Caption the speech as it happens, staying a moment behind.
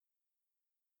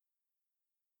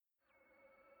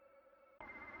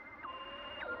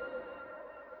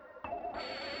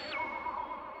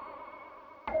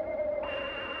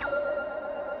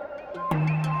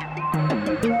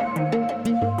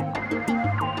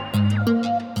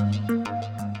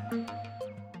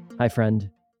Hi, friend.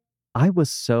 I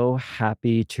was so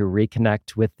happy to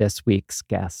reconnect with this week's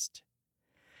guest.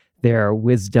 Their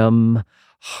wisdom,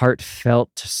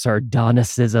 heartfelt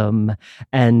sardonicism,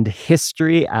 and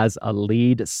history as a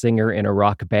lead singer in a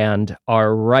rock band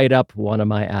are right up one of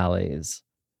my alleys.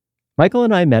 Michael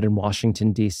and I met in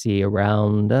Washington, D.C.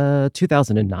 around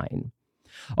 2009.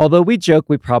 Although we joke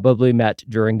we probably met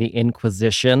during the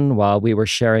Inquisition while we were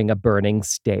sharing a burning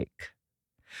steak.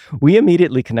 We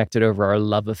immediately connected over our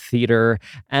love of theater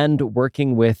and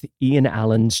working with Ian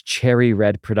Allen's Cherry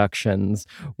Red Productions,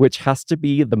 which has to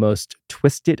be the most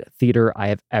twisted theater I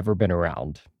have ever been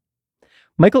around.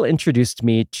 Michael introduced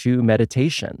me to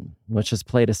meditation, which has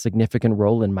played a significant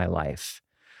role in my life.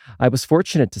 I was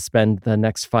fortunate to spend the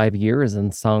next 5 years in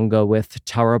Sangha with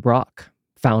Tara Brach,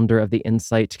 founder of the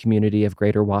Insight community of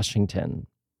Greater Washington.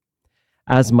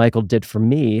 As Michael did for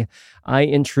me, I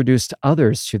introduced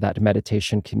others to that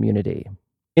meditation community.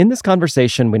 In this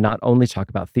conversation, we not only talk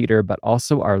about theater, but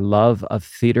also our love of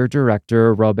theater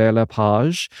director Robert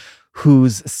Lepage,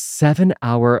 whose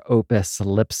 7-hour opus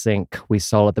Lip Sync we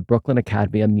saw at the Brooklyn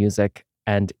Academy of Music,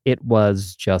 and it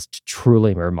was just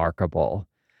truly remarkable.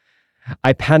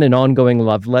 I pen an ongoing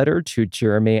love letter to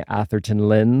Jeremy Atherton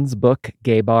Lynn's book,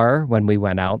 Gay Bar, When We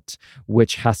Went Out,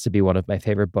 which has to be one of my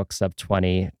favorite books of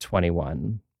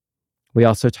 2021. We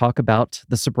also talk about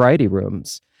the sobriety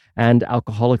rooms and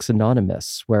Alcoholics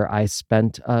Anonymous, where I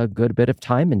spent a good bit of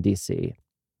time in DC,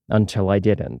 until I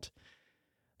didn't.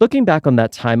 Looking back on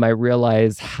that time, I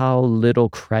realize how little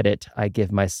credit I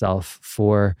give myself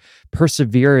for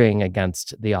persevering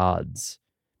against the odds.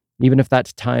 Even if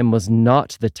that time was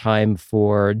not the time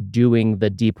for doing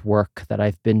the deep work that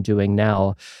I've been doing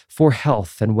now for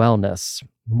health and wellness,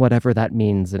 whatever that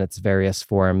means in its various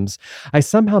forms, I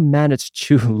somehow managed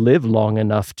to live long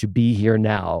enough to be here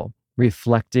now,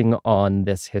 reflecting on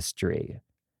this history.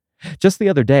 Just the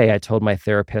other day, I told my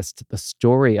therapist the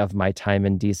story of my time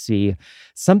in DC,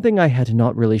 something I had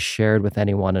not really shared with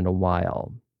anyone in a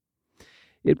while.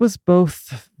 It was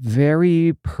both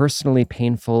very personally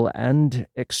painful and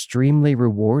extremely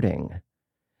rewarding.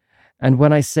 And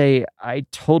when I say I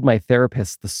told my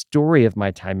therapist the story of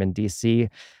my time in DC,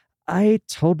 I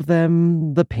told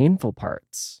them the painful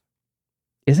parts.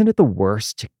 Isn't it the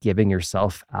worst giving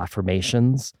yourself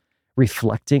affirmations,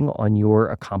 reflecting on your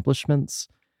accomplishments?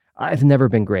 I've never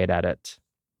been great at it.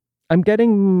 I'm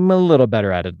getting a little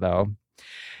better at it, though.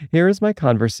 Here is my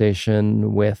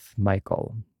conversation with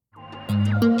Michael.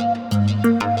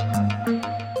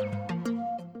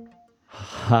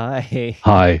 Hi.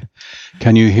 Hi.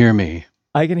 Can you hear me?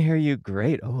 I can hear you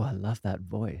great. Oh, I love that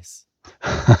voice.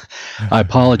 I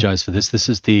apologize for this. This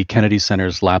is the Kennedy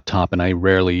Center's laptop, and I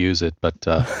rarely use it, but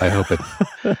I hope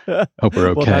we're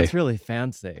okay. Well, that's really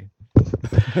fancy.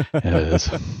 It is.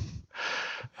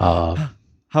 How I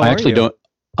are actually you? don't.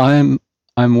 I'm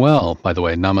well, by the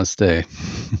way. Namaste.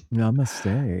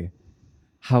 Namaste.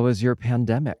 How was your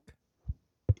pandemic?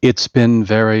 It's been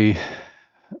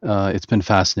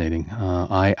fascinating.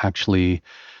 I actually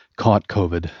caught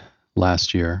COVID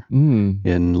last year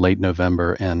in late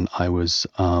November, and I was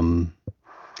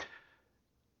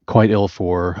quite ill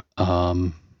for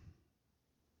 20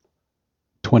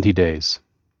 days.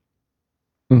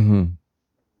 Mm-hmm.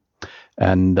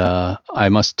 And I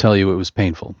must tell you, it was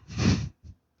painful.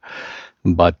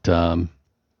 But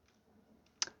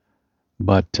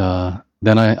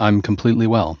then I'm completely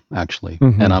well, actually,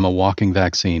 and I'm a walking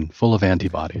vaccine full of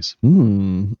antibodies.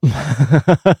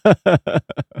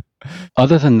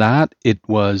 Other than that, it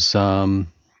was I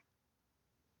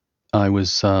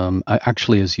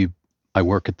actually, I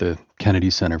work at the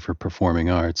Kennedy Center for Performing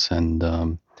Arts, and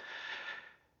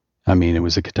I mean, it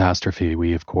was a catastrophe.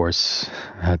 We, of course,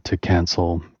 had to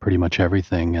cancel pretty much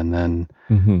everything, and then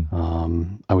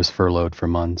I was furloughed for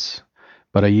months.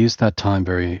 But I used that time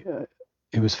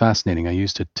it was fascinating. I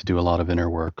used it to do a lot of inner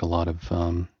work, a lot of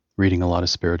reading a lot of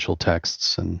spiritual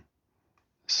texts, and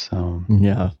so...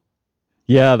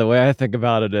 Yeah, the way I think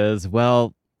about it is,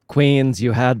 well, Queens,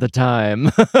 you had the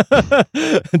time.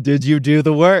 Did you do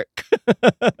the work?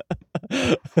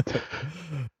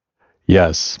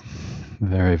 Yes,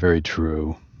 very, very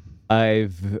true. I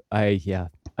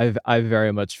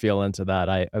very much feel into that.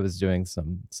 I was doing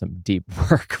some deep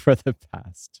work for the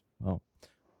past, well,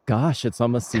 gosh, it's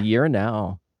almost a year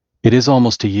now. It is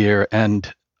almost a year,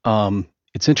 and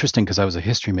it's interesting because I was a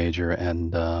history major,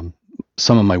 and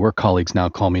some of my work colleagues now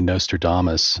call me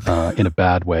Nostradamus in a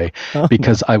bad way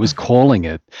because I was calling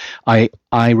it. I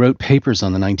wrote papers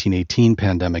on the 1918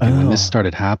 pandemic, and when this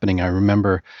started happening, I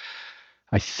remember,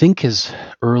 I think as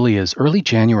early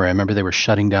January, I remember they were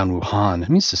shutting down Wuhan. I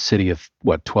mean, it's a city of,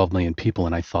 12 million people,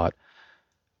 and I thought,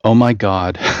 oh my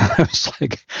God. I was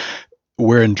like,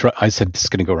 I said, this is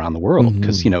going to go around the world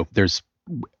because,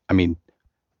 I mean,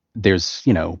 there's,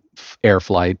 air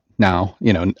flight now,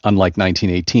 unlike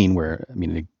 1918 where, I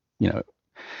mean,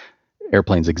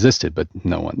 airplanes existed, but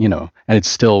no one, and it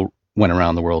still went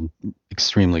around the world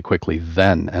extremely quickly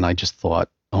then. And I just thought,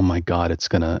 oh my God,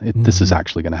 this is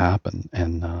actually going to happen.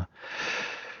 And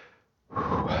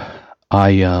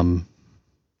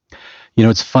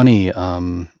it's funny.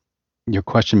 Your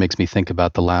question makes me think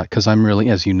about because I'm really,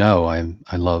 as you know, I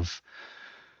love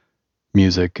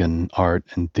music and art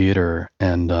and theater.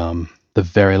 And the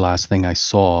very last thing I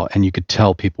saw, and you could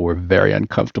tell people were very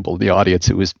uncomfortable, the audience,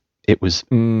 it was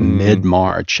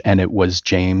mid-March, and it was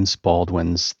James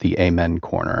Baldwin's The Amen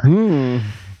Corner.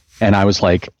 And I was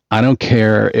like, I don't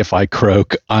care if I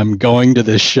croak, I'm going to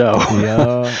this show.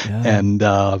 Yeah. And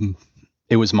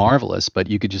it was marvelous, but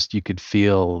you could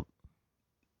feel,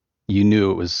 you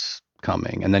knew it was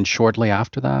coming. And then shortly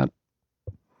after that,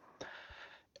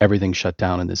 everything shut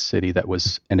down in this city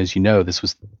and as you know,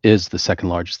 this is the second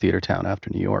largest theater town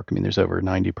after New York. I mean, there's over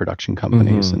 90 production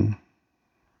companies, and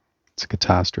it's a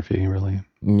catastrophe, really.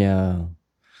 Yeah.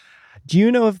 Do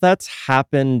you know if that's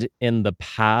happened in the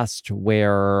past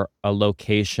where a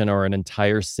location or an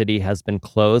entire city has been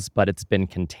closed, but it's been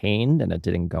contained and it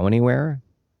didn't go anywhere?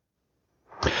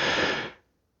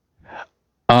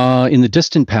 In the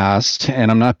distant past,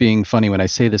 and I'm not being funny when I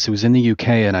say this, it was in the UK,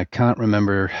 and I can't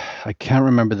remember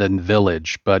the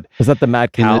village, but was that the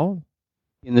Mad Cow?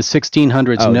 In the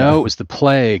 1600s, it was the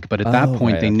plague. But at that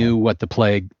point, they knew what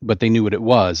they knew what it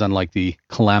was. Unlike the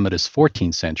calamitous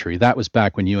 14th century, that was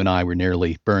back when you and I were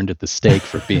nearly burned at the stake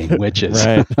for being witches.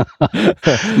 Right.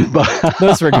 But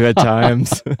those were good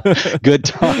times. Good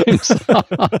times.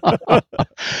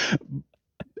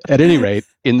 At any rate,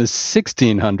 in the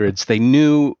 1600s, they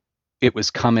knew it was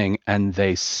coming, and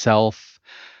they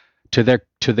to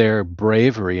their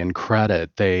bravery and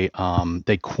credit, they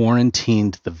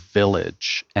quarantined the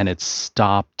village, and it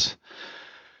stopped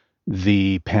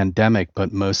the pandemic,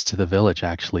 but most of the village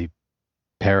actually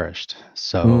perished.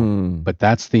 So, but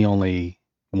that's the only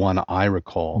one I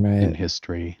recall in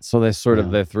history. So they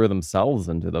they threw themselves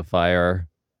into the fire.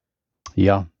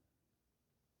 Yeah.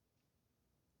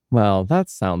 Well, that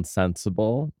sounds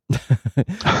sensible.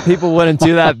 People wouldn't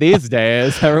do that these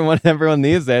days. Everyone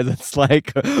these days, it's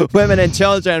like women and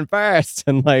children first,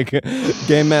 and like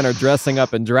gay men are dressing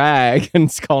up in drag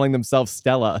and calling themselves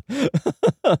Stella.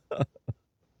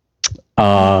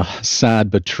 Sad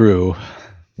but true.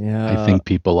 Yeah. I think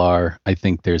people are. I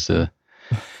think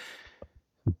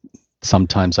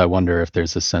sometimes I wonder if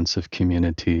there's a sense of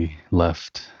community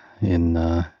left in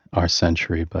our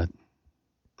century, but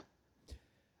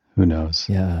who knows?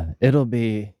 Yeah, it'll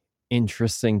be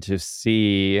interesting to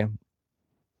see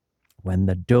when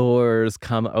the doors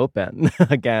come open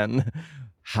again,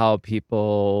 how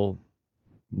people,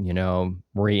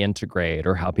 reintegrate,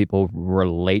 or how people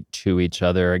relate to each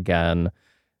other again.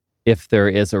 If there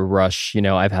is a rush,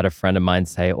 I've had a friend of mine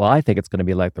say, well, I think it's going to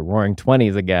be like the Roaring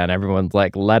 20s again. Everyone's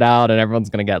like let out and everyone's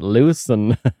going to get loose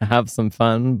and have some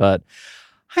fun. But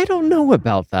I don't know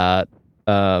about that.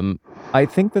 I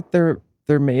think that there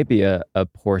may be a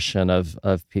portion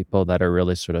of people that are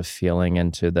really sort of feeling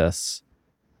into this.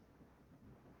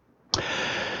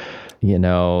 It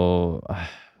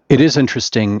is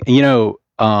interesting.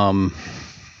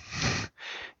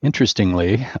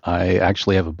 Interestingly, I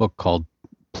actually have a book called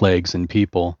Plagues and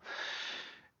People.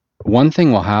 One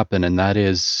thing will happen, and that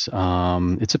is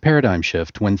it's a paradigm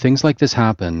shift. When things like this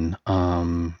happen,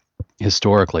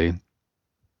 historically,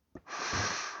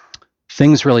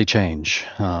 things really change.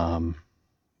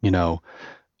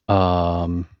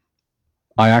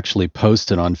 I actually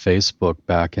posted on Facebook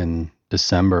back in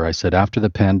December. I said, after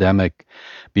the pandemic,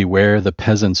 beware the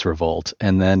peasants' revolt.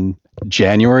 And then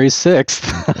January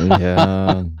 6th.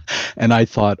 Yeah. And I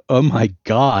thought, oh my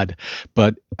God.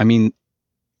 But I mean,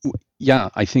 yeah,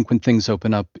 I think when things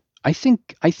open up, I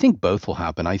think both will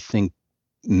happen. I think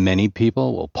many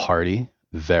people will party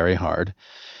very hard.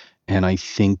 And I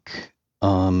think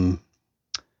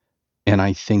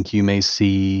you may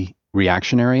see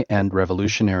reactionary and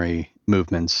revolutionary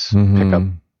movements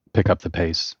pick up the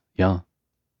pace. Yeah.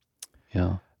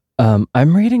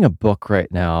 I'm reading a book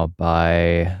right now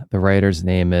by, the writer's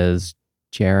name is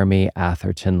Jeremy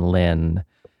Atherton Lynn,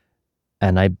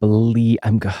 and I believe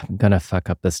I'm gonna fuck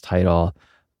up this title.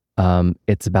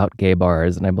 It's about gay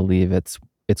bars, and I believe it's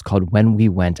called When We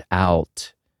Went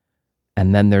Out.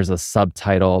 And then there's a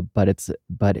subtitle, but it's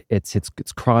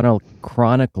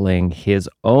chronicling his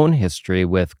own history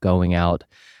with going out,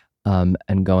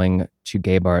 and going to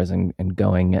gay bars and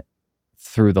going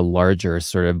through the larger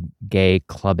sort of gay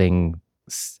clubbing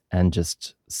and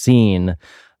just scene.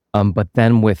 But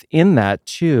then within that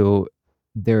too,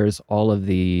 there's all of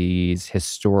these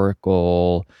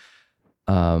historical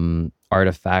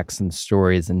artifacts and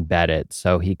stories embedded.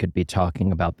 So he could be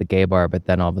talking about the gay bar, but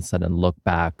then all of a sudden look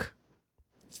back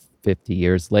 50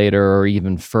 years later, or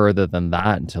even further than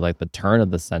that, into like the turn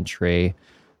of the century,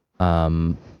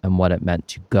 and what it meant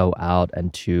to go out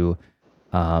and to,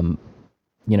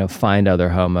 find other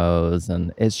homos.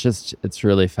 And it's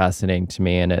really fascinating to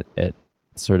me. And it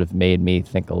sort of made me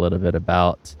think a little bit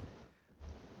about,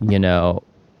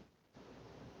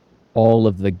 all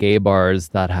of the gay bars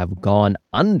that have gone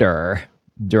under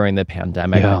during the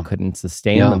pandemic and couldn't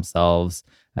sustain themselves,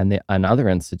 and other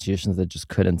institutions that just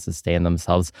couldn't sustain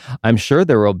themselves. I'm sure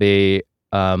there will be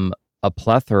a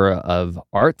plethora of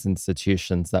arts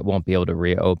institutions that won't be able to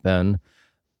reopen.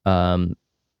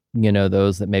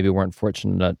 Those that maybe weren't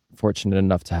fortunate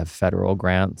enough to have federal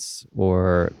grants,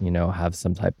 or have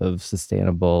some type of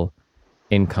sustainable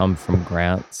income from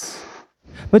grants.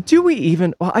 But do we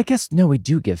even? Well, I guess no. We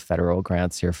do give federal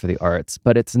grants here for the arts,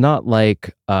 but it's not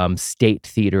like state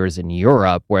theaters in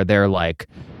Europe where they're like.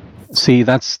 See,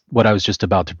 that's what I was just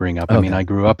about to bring up. Okay. I mean, I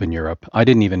grew up in Europe. I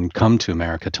didn't even come to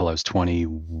America till I was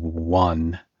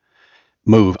 21.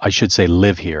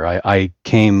 Live here. I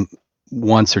came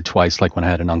once or twice, like when I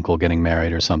had an uncle getting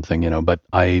married or something, but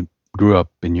I grew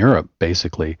up in Europe,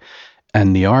 basically.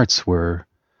 And the arts were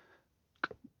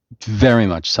very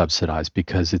much subsidized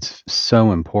because it's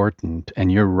so important.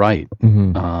 And you're right.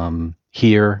 Mm-hmm.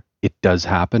 Here, it does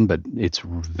happen, but it's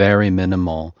very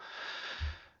minimal.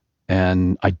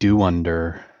 And I do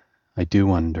wonder,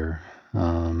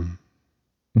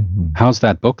 how's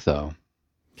that book though?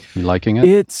 You liking it?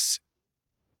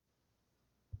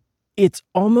 It's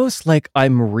almost like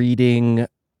I'm reading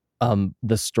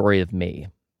the story of me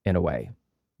in a way,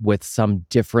 with some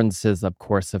differences, of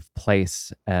course, of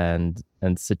place and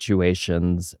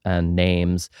situations and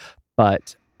names.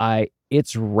 But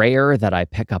it's rare that I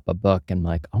pick up a book and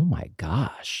like, oh my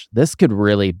gosh, this could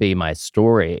really be my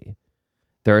story.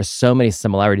 There are so many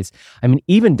similarities. I mean,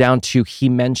 even down to, he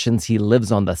mentions he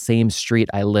lives on the same street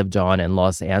I lived on in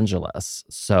Los Angeles.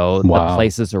 So the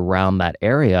places around that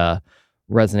area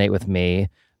resonate with me.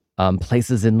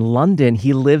 Places in London,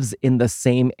 he lives in the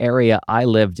same area I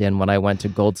lived in when I went to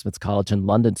Goldsmiths College in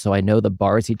London. So I know the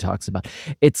bars he talks about.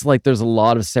 It's like there's a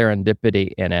lot of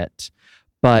serendipity in it.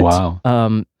 But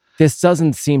this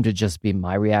doesn't seem to just be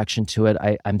my reaction to it.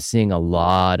 I'm seeing a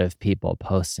lot of people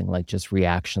posting like just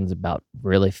reactions about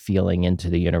really feeling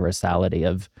into the universality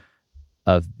of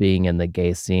being in the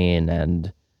gay scene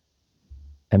and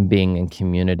being in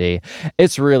community.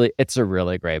 It's a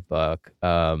really great book.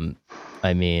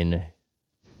 I mean,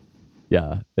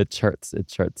 yeah, it charts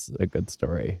a good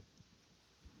story.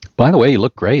 By the way, you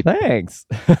look great. Thanks.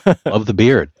 Love the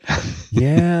beard.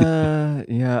 Yeah.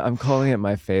 I'm calling it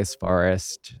my face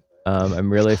forest.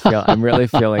 I'm really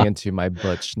feeling into my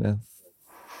butchness.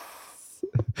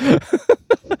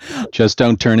 Just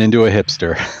don't turn into a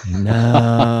hipster.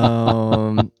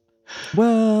 No.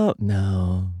 Well,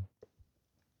 no.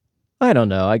 I don't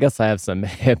know. I guess I have some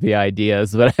hippie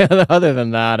ideas, but other than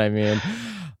that, I mean.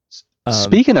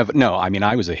 Speaking of, no, I mean,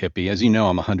 I was a hippie. As you know,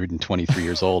 I'm 123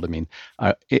 years old. I mean,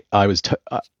 I was.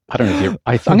 I don't know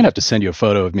if I'm going to have to send you a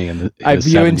photo of me in the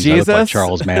 70s. Jesus? I look like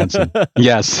Charles Manson.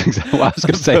 Yes, exactly. Well, I was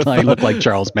going to say I look like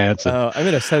Charles Manson. Oh, I'm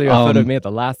going to send you a photo of me at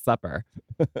the Last Supper.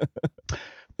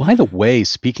 By the way,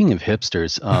 speaking of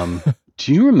hipsters,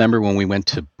 do you remember when we went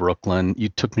to Brooklyn? You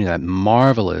took me to that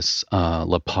marvelous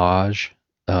Lepage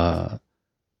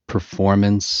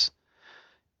performance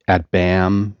at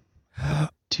BAM.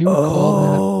 Do you recall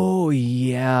that? Oh,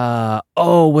 yeah.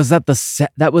 Oh, was that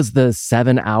that was the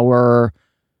 7-hour?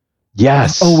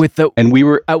 Yes. Oh, and we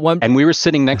were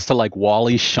sitting next to like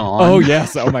Wally Shawn. Oh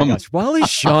yes. Oh my gosh. Wally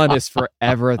Shawn is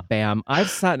forever at BAM. I've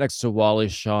sat next to Wally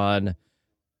Shawn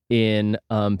in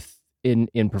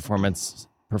performances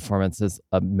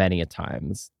many a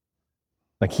times.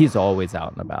 Like he's always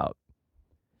out and about.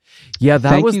 Yeah, that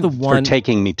Thank was you the one for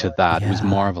taking me to that. Yeah. It was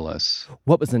marvelous.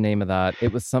 What was the name of that?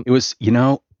 It was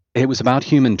it was about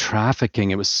human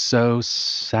trafficking. It was so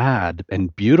sad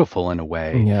and beautiful in a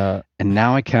way. Yeah. And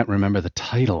now I can't remember the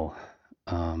title.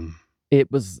 It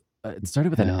started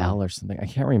with an L or something. I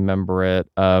can't remember it.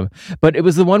 But it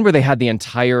was the one where they had the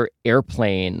entire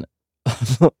airplane.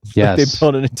 Yes. They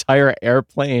built an entire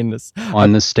airplane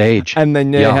on the stage. And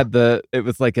then they had it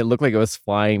looked like it was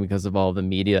flying because of all the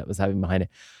media that was happening behind it.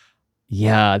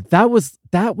 Yeah, that was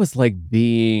like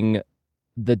being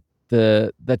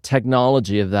the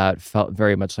technology of that felt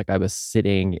very much like I was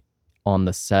sitting on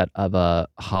the set of a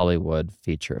Hollywood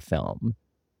feature film.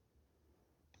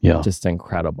 Yeah. Just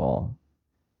incredible.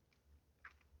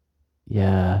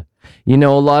 Yeah. You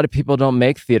know, a lot of people don't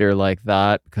make theater like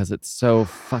that because it's so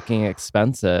fucking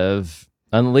expensive.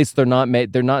 And at least they're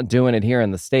not doing it here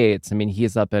in the States. I mean,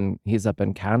 he's up in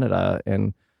Canada,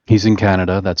 and He's in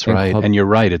Canada, that's in right. Quebec. And you're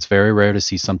right, it's very rare to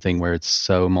see something where it's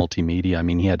so multimedia. I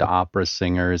mean, he had opera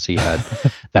singers, he had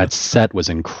that set was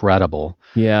incredible.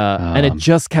 Yeah, and it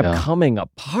just kept yeah. coming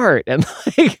apart and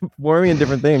like forming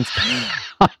different things.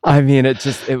 I mean, it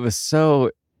was so.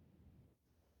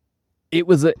 It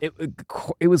was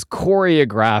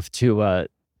choreographed to a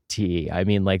T. I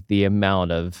mean, like the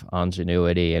amount of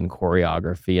ingenuity and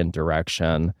choreography and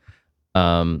direction.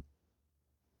 I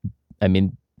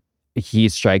mean, he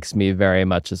strikes me very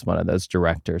much as one of those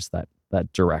directors that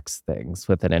directs things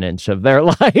within an inch of their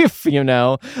life, you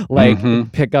know, like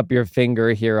pick up your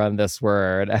finger here on this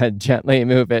word and gently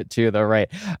move it to the right.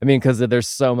 I mean, because there's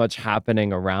so much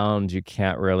happening around, you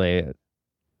can't really,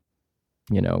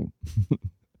 you know,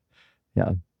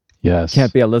 yeah. Yes.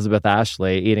 Can't be Elizabeth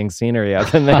Ashley eating scenery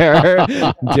up in there,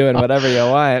 doing whatever you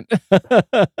want.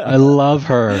 I love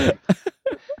her.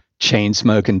 Chain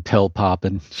smoking, pill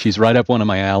popping. She's right up one of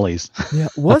my alleys. Yeah,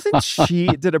 wasn't she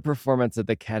did a performance at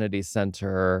the Kennedy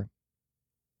Center?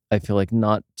 I feel like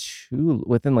not too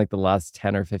within like the last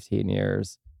 10 or 15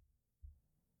 years.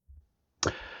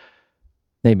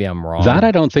 Maybe I'm wrong. That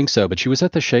I don't think so, but she was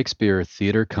at the Shakespeare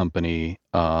Theater Company.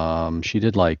 She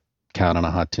did like Cat on a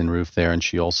Hot Tin Roof there, and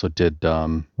she also did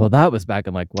well, that was back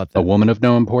in like what A Woman of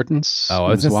No Importance. Oh, I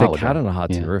was gonna say Cat on a Hot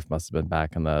Tin Roof must have been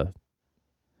back in the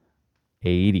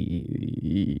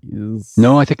 80s.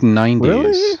 No, I think 90s.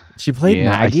 Really? She played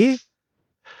Maggie?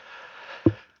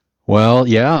 Well,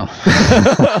 yeah.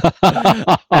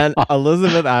 And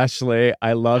Elizabeth Ashley,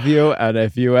 I love you. And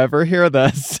if you ever hear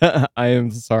this, I am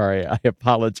sorry. I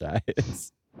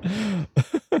apologize.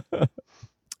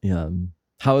 Yeah.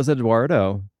 How is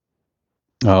Eduardo?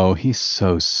 Oh, he's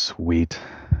so sweet.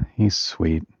 He's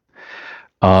sweet.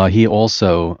 He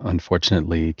also,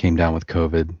 unfortunately, came down with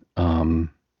COVID.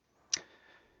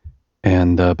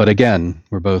 But again,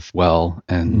 we're both well,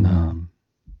 and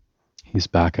he's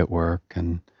back at work,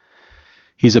 and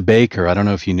he's a baker. I don't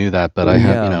know if you knew that, but I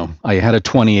had a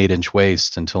 28-inch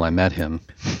waist until I met him.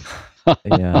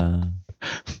 Yeah.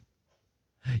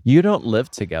 You don't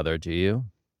live together, do you?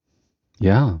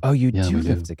 Yeah. Oh, you do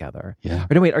live together. Yeah.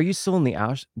 Wait, are you still in the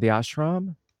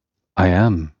ashram? I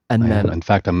am. And then, in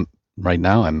fact, I'm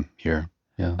here.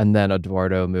 Yeah. And then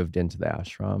Eduardo moved into the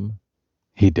ashram.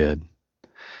 He did.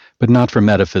 But not for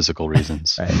metaphysical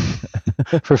reasons. Right.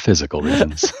 For physical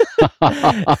reasons.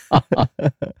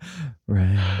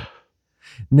 Right.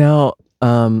 Now,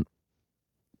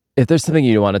 if there's something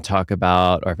you want to talk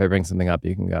about, or if I bring something up,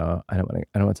 you can go. I don't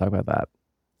want to talk about that.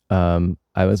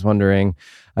 I was wondering,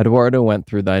 Eduardo went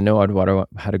through I know Eduardo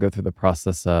had to go through the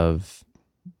process of,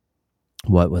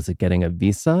 what was it, getting a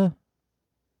visa?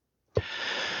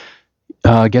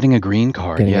 Getting a green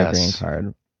card, getting yes. a green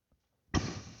card.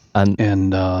 I'm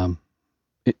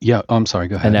sorry,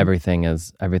 go ahead. And everything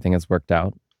is worked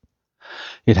out?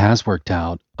 It has worked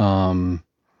out. And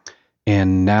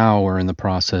now we're in the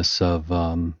process of,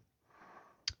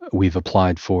 we've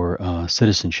applied for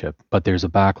citizenship, but there's a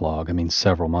backlog,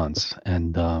 several months.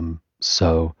 And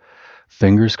so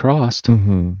fingers crossed.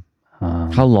 Mm-hmm.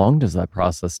 How long does that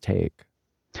process take?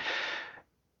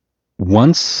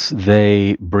 Once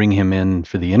they bring him in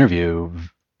for the interview,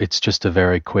 it's just a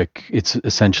very quick, it's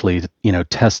essentially,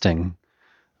 testing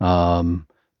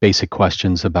basic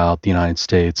questions about the United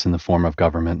States and the form of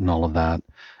government and all of that.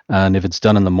 And if it's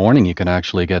done in the morning, you can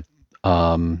actually get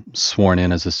sworn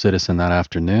in as a citizen that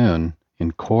afternoon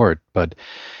in court. But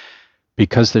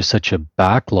because there's such a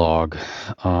backlog,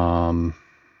 the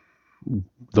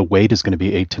wait is going to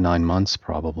be 8 to 9 months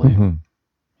probably. Mm-hmm.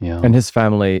 Yeah. And his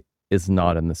family is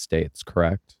not in the States,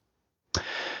 correct?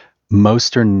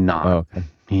 Most are not. Oh, okay.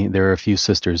 There are a few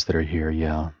sisters that are here.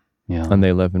 Yeah. Yeah. And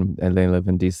they live in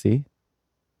DC?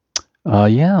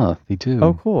 Yeah, they do.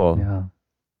 Oh, cool. Yeah.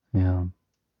 Yeah.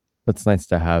 That's nice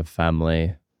to have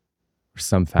family, or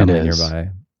some family nearby.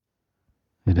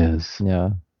 It is.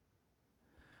 Yeah.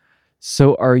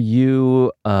 So are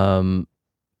you, do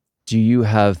you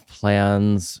have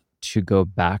plans to go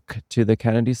back to the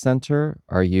Kennedy Center?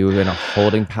 Are you in a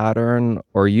holding pattern,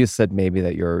 or you said maybe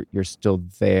that you're still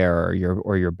there,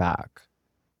 or you're back?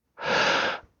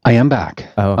 I am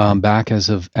back. Oh, okay. Back as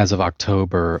of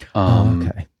October.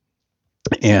 Okay.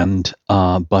 And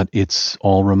but it's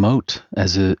all remote,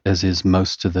 as is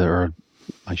most of or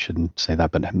I shouldn't say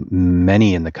that, but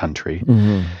many in the country.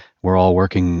 Mm-hmm. We're all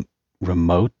working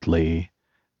remotely.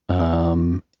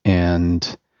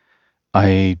 And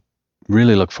I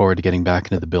really look forward to getting back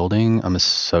into the building. I'm a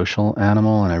social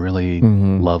animal, and I really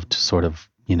Hmm. loved sort of,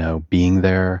 being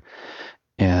there.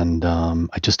 And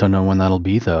I just don't know when that'll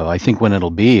be, though. I think when it'll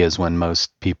be is when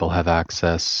most people have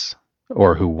access,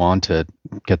 or who want it,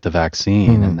 get the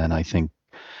vaccine. And Hmm. then I think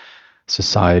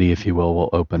society, if you will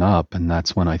open up. And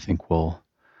that's when I think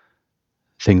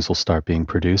things will start being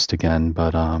produced again.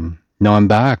 But no, I'm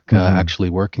back Hmm. actually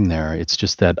working there. It's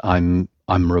just that I'm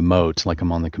remote, like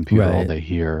I'm on the computer all Right. day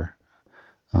here.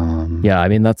 Um, Yeah, I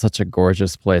mean that's such a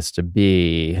gorgeous place to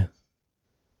be.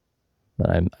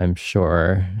 That I'm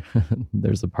sure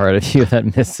there's a part of you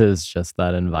that misses just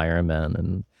that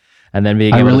environment, and then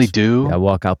being I able to really do. yeah,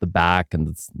 walk out the back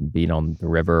and being on the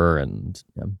river and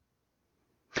yeah.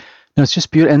 No, it's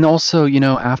just beautiful. And also,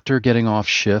 after getting off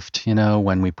shift,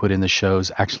 when we put in the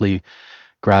shows, actually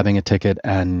grabbing a ticket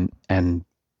and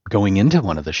going into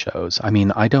one of the shows. I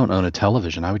mean, I don't own a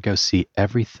television. I would go see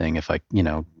everything if I,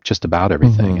 just about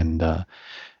everything. Hmm.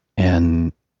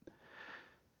 And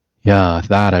yeah,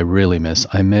 that I really miss.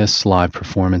 I miss live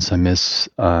performance. I miss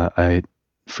I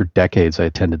for decades I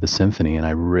attended the symphony, and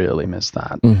I really miss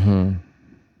that. Hmm.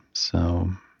 So,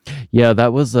 Yeah,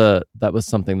 that was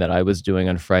something that I was doing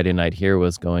on Friday night here,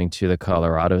 was going to the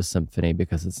Colorado Symphony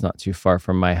because it's not too far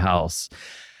from my house.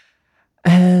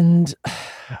 And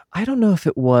I don't know if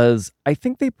it was, I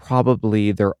think they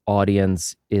probably, their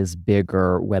audience is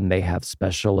bigger when they have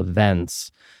special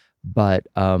events, but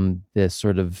this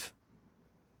sort of,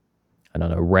 I don't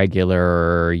know,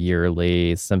 regular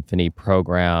yearly symphony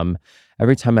program,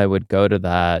 every time I would go to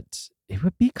that, it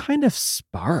would be kind of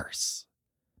sparse.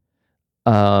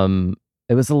 Um,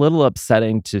 it was a little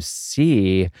upsetting to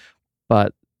see,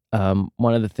 but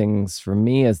one of the things for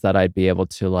me is that I'd be able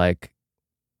to like,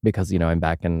 because I'm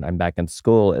back in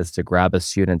school, is to grab a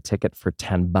student ticket for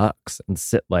 $10 and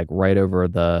sit like right over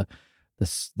the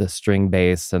string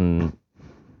bass and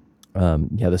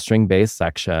yeah, the string bass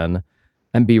section,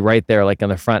 and be right there like in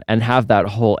the front and have that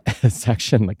whole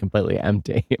section like completely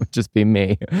empty. It would just be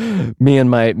me and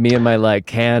my like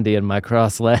candy and my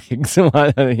crossed legs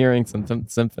while I'm hearing some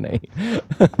symphony.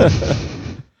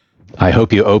 I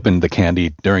hope you opened the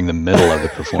candy during the middle of the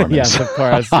Yes, performance. of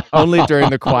course. Only during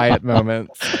the quiet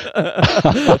moments.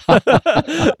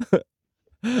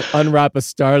 Unwrap a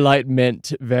Starlight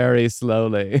Mint very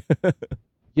slowly.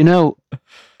 You know,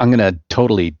 I'm going to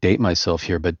totally date myself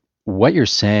here, but what you're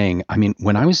saying, I mean,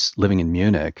 when I was living in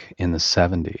Munich in the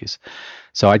 70s,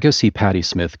 so I'd go see Patti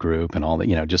Smith Group and all that,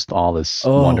 just all this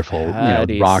Oh, wonderful,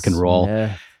 Patti rock and roll.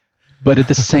 Smith. But at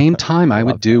the same time, I I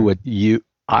would love do her. what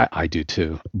I do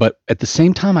too. But at the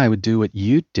same time, I would do what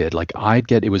you did. Like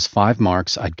it was 5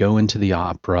 marks. I'd go into the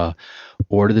opera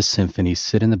or to the symphony,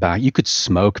 sit in the back. You could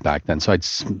smoke back then. So I'd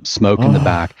smoke in the Oh.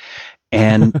 back.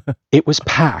 And it was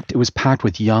packed. It was packed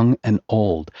with young and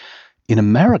old. In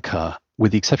America,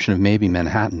 with the exception of maybe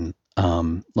Manhattan,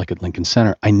 like at Lincoln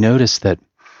Center, I noticed that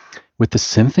with the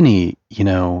symphony,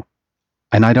 and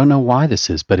I don't know why this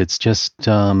is, but it's just,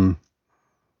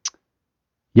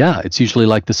 yeah, it's usually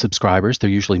like the subscribers. They're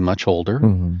usually much older.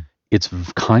 Mhm. It's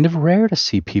kind of rare to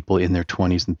see people in their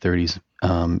 20s and 30s,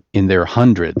 in their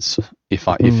hundreds, if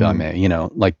I Mhm. may,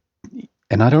 like,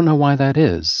 and I don't know why that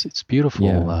is. It's beautiful,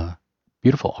 Yeah.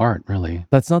 beautiful art, really.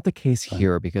 That's not the case But,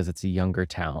 here because it's a younger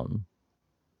town.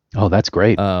 oh, that's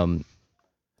great. Um,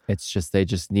 it's just they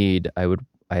just need,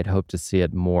 I'd hope to see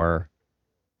it more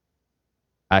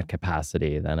at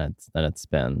capacity than it's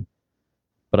been.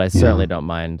 But I certainly Yeah. don't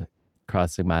mind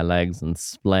crossing my legs and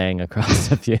splaying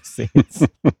across a few seats.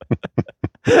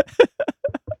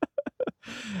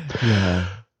 Yeah.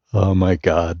 Oh my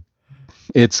God.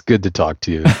 It's good to talk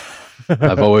to you.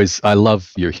 I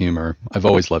love your humor. I've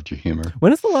always loved your humor.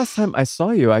 When is the last time I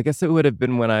saw you? I guess it would have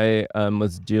been when I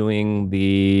was doing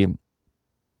maybe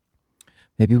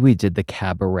we did the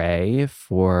cabaret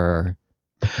for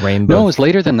No, it Rainbow. was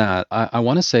later than that. I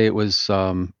want to say it was,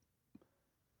 well,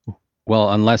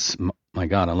 my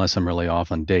God, unless I'm really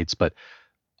off on dates, but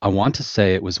I want to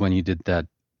say it was when you did that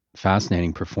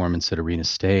fascinating performance at Arena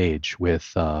Stage with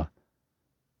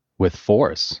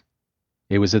Force.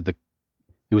 It was it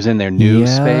was in their new Yeah,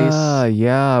 space.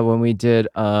 yeah, when we did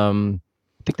I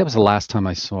think that was the last time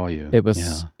I saw you.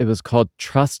 Yeah. it was called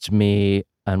Trust Me,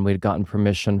 and we'd gotten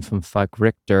permission from Falk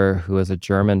Richter, who is a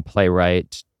German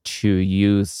playwright, to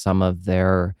use some of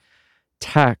their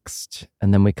text,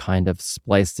 and then we kind of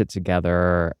spliced it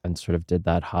together and sort of did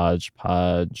that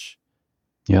hodgepodge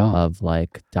Yeah. of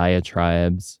like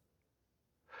diatribes.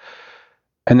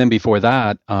 And then before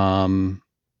that,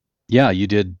 yeah, you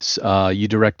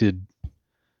directed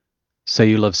Say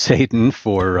You Love Satan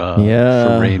for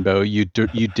Yeah. Rainbow. You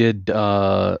did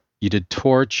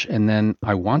Torch, and then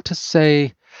I want to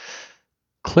say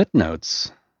Clip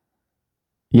Notes.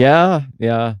 Yeah.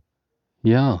 Yeah.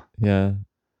 Yeah. Yeah.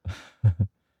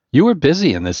 You were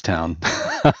busy in this town.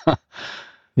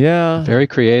 Yeah. Very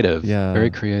creative. Yeah.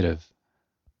 Very creative.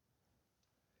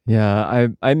 Yeah.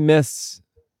 I miss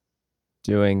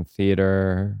doing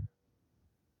theater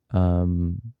a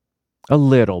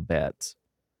little bit.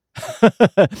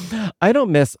 I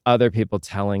don't miss other people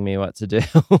telling me what to do.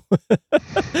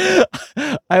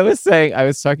 I was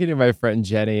talking to my friend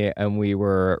Jenny, and we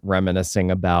were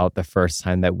reminiscing about the first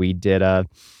time that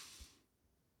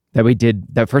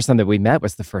the first time that we met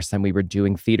was the first time we were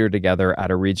doing theater together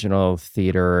at a regional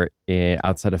theater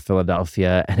outside of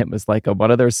Philadelphia. And it was like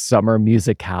one of their summer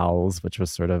musicals, which was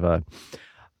sort of a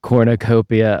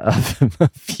cornucopia of a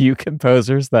few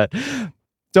composers that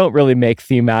don't really make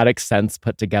thematic sense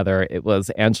put together. It was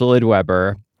Andrew Lloyd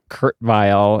Webber, Kurt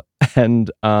Weill, and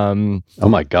oh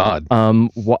my God,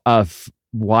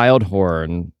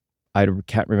 Wildhorn. I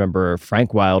can't remember,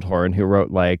 Frank Wildhorn, who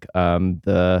wrote like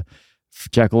the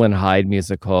Jekyll and Hyde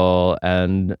musical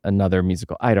and another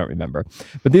musical. I don't remember,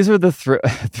 but these were the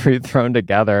three thrown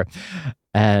together.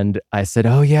 And I said,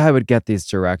 oh, yeah, I would get these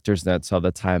director's notes all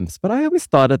the time, but I always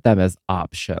thought of them as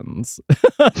options.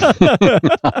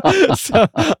 So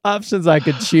options I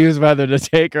could choose whether to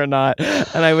take or not.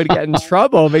 And I would get in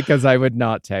trouble because I would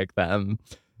not take them.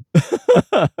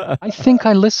 I think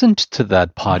I listened to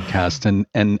that podcast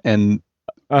and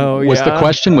oh, was yeah? The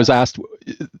question was asked,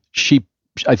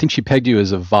 I think she pegged you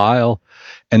as a Weill,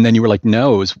 and then you were like,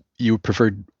 no, you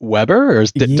preferred Webber, or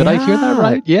did I hear that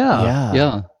right?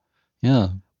 Yeah.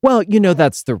 Well,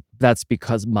 that's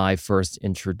because my first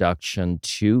introduction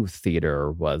to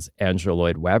theater was Andrew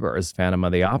Lloyd Webber's Phantom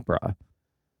of the Opera.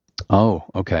 Oh,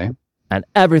 okay. And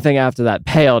everything after that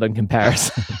paled in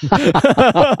comparison.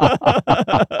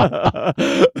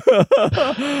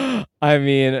 I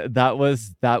mean,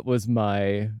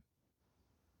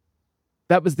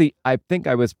 I think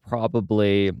I was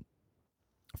probably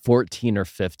 14 or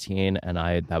 15, and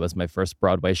that was my first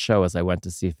Broadway show as I went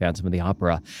to see Phantom of the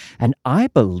Opera. And I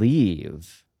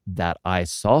believe that I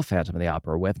saw Phantom of the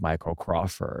Opera with Michael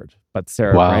Crawford, but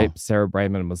Sarah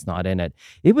Brightman was not in it.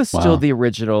 It was still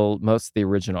most of the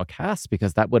original cast,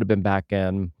 because that would have been back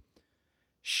in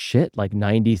like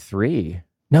 93.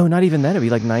 No, not even then. It'd be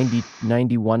like 90,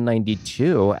 91,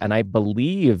 92. And I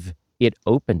believe it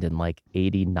opened in like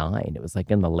 89. It was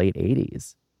like in the late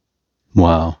 80s.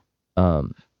 Wow.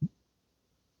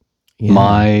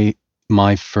 Yeah.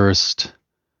 My first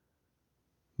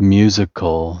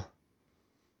musical,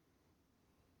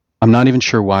 I'm not even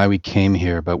sure why we came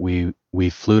here, but we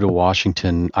flew to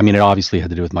Washington. I mean, it obviously had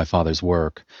to do with my father's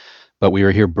work, but we were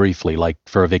here briefly, like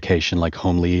for a vacation, like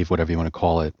home leave, whatever you want to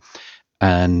call it.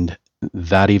 And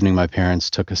that evening, my parents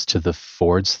took us to the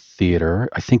Ford's Theater.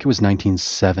 I think it was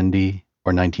 1970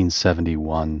 or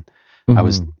 1971. Mm-hmm. I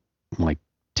was like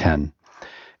 10.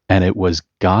 And it was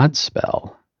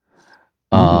Godspell.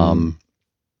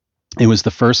 It was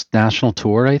the first national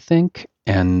tour, I think.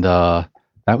 And that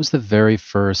was the very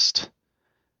first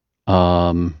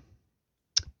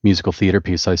musical theater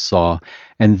piece I saw.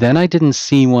 And then I didn't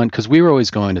see one, because we were always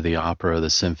going to the opera, the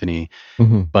symphony,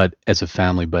 but as a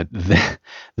family. But the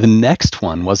next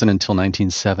one wasn't until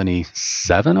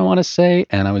 1977, I want to say.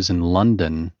 And I was in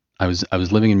London. I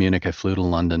was living in Munich. I flew to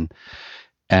London,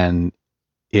 and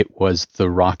it was the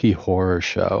Rocky Horror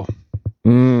Show.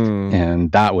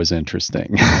 And that was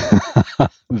interesting.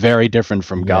 Very different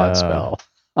from Godspell.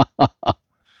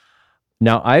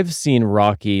 Now, I've seen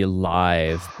Rocky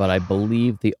live, but I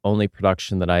believe the only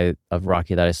production of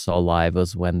Rocky that I saw live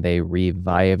was when they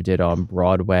revived it on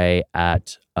Broadway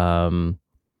at, I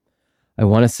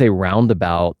want to say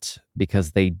Roundabout,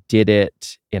 because they did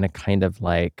it in a kind of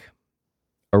like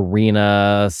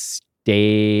arena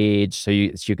stage, so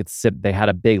you could sit. They had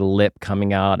a big lip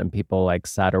coming out, and people like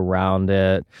sat around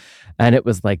it, and it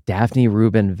was like Daphne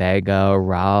Rubin Vega,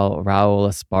 Raul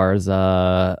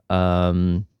Esparza.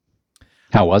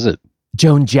 How was it?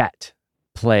 Joan Jett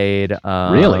played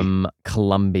really?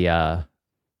 Columbia.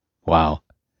 Wow.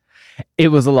 It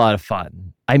was a lot of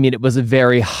fun. I mean, it was a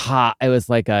very hot. It was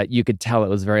like you could tell it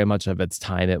was very much of its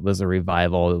time. It was a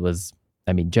revival. It was.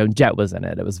 I mean, Joan Jett was in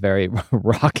it. It was very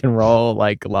rock and roll,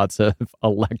 like lots of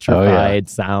electrified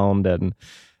sound and,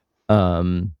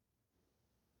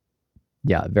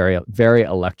 very, very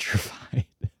electrified.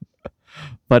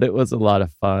 But it was a lot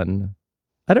of fun.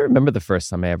 I don't remember the first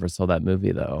time I ever saw that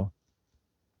movie, though.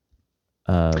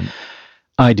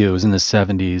 I do. It was in the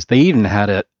 70s. They even had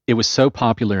it it was so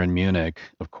popular in Munich,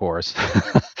 of course,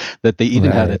 that they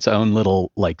even had Right. its own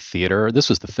little like theater. This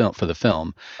was the film for the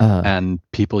film, Uh, and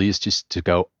people used just to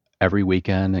go every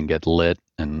weekend and get lit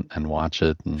and watch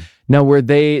it. And Now, did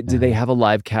they yeah. have a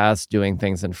live cast doing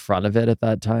things in front of it at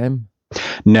that time?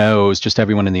 No, it was just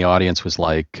everyone in the audience was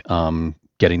like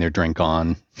getting their drink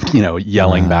on,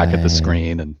 yelling back at the Right.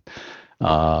 screen, and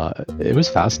it was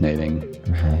fascinating.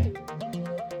 Right.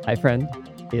 Hi, friend.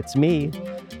 It's me,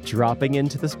 dropping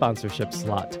into the sponsorship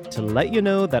slot to let you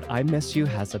know that I Miss You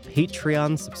has a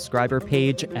Patreon subscriber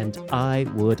page, and I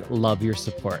would love your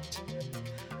support.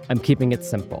 I'm keeping it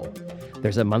simple.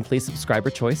 There's a monthly subscriber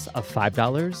choice of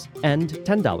 $5 and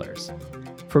 $10.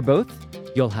 For both,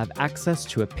 you'll have access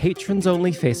to a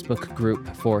patrons-only Facebook group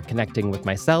for connecting with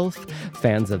myself,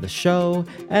 fans of the show,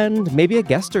 and maybe a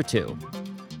guest or two.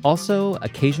 Also,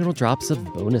 occasional drops of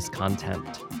bonus content.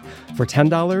 For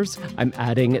 $10, I'm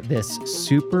adding this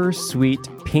super sweet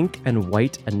pink and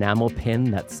white enamel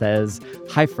pin that says,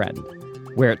 "Hi, friend."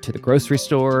 Wear it to the grocery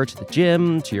store, to the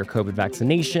gym, to your COVID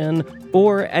vaccination,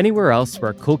 or anywhere else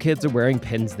where cool kids are wearing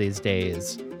pins these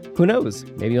days. Who knows?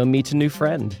 Maybe you'll meet a new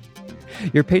friend.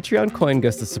 Your Patreon coin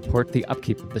goes to support the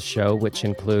upkeep of the show, which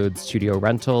includes studio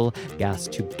rental, gas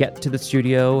to get to the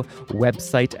studio,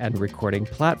 website and recording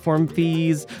platform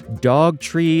fees, dog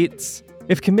treats.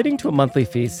 If committing to a monthly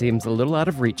fee seems a little out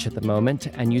of reach at the moment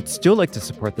and you'd still like to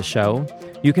support the show,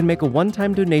 you can make a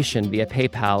one-time donation via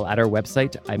PayPal at our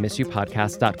website,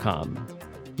 imissyoupodcast.com.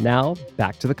 Now,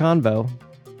 back to the convo.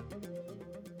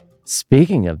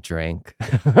 Speaking of drink,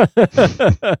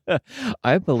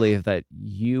 I believe that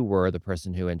you were the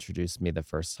person who introduced me the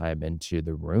first time into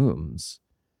the rooms,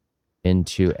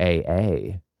 into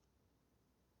AA.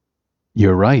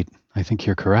 You're right. I think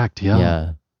you're correct.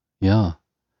 Yeah. Yeah.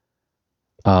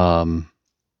 Um,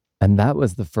 And that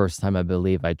was the first time I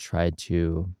believe I tried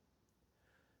to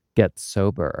get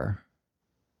sober.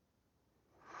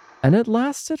 And it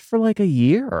lasted for like a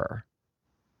year.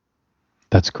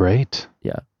 that's great.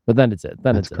 Yeah. But then it did.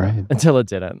 That's great. Until it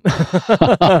didn't.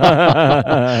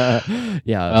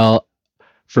 Yeah. Well,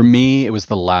 for me, it was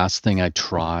the last thing I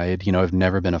tried. I've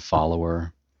never been a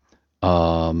follower.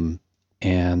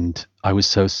 And I was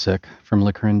so sick from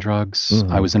liquor and drugs.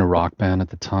 Mhm. I was in a rock band at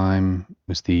the time. It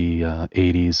was the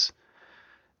 80s,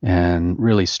 and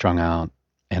really strung out.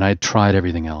 And I had tried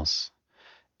everything else.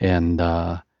 And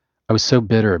I was so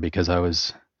bitter because I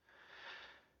was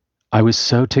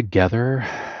so together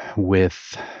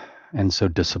with and so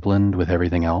disciplined with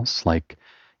everything else. Like,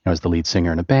 I was the lead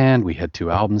singer in a band. We had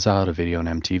 2 albums out, a video on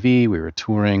MTV. We were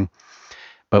touring.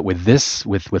 But with this,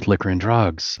 with liquor and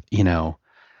drugs,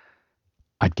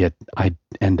 I'd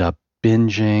end up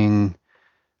binging.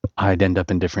 I'd end up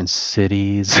in different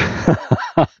cities.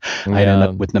 I'd end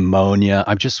up with pneumonia.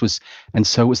 And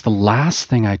so it was the last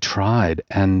thing I tried.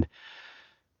 And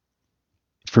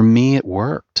for me, it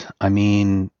worked. I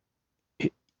mean,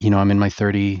 I'm in my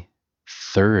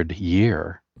 33rd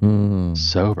year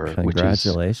sober.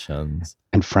 Congratulations.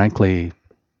 And frankly,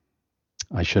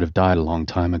 I should have died a long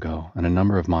time ago. And a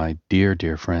number of my dear,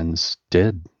 dear friends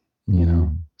did,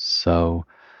 So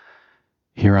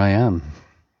here I am.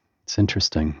 It's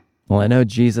interesting. Well, I know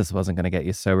Jesus wasn't going to get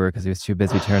you sober because he was too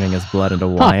busy turning his blood into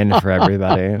wine for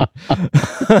everybody.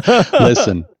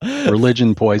 Listen,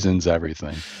 religion poisons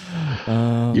everything.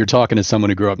 You're talking to someone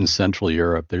who grew up in Central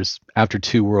Europe. After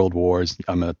 2 world wars,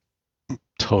 I'm a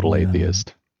total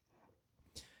atheist.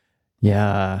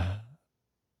 Yeah.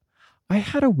 I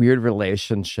had a weird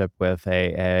relationship with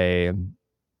AA.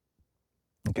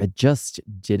 Like,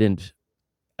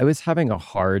 I was having a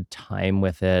hard time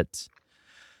with it.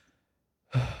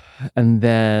 And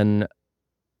then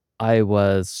I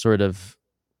was sort of,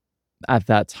 at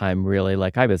that time, really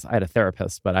like I had a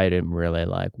therapist, but I didn't really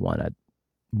like want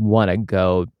to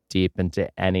go deep into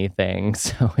anything.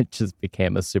 So it just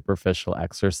became a superficial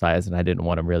exercise and I didn't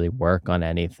want to really work on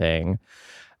anything.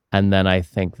 And then I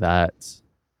think that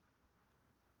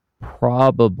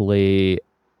probably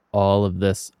all of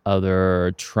this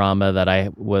other trauma that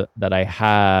I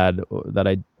had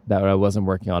that I wasn't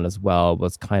working on as well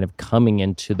was kind of coming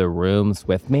into the rooms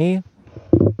with me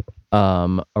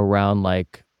around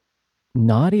like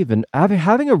not even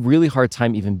having a really hard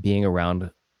time even being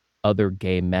around other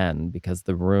gay men because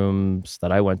the rooms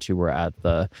that I went to were at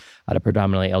a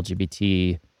predominantly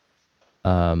LGBT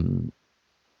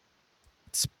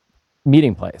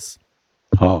meeting place.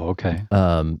 Oh, okay.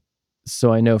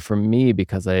 So I know for me,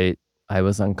 because I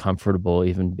was uncomfortable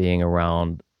even being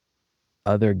around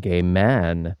other gay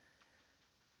men.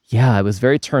 Yeah, I was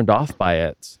very turned off by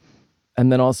it.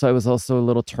 And then also I was also a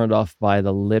little turned off by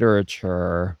the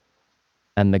literature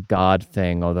and the God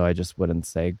thing, although I just wouldn't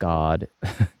say God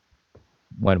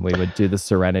when we would do the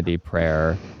Serenity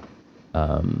Prayer.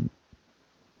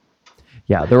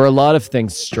 Yeah, there were a lot of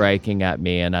things striking at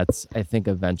me, and I think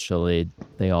eventually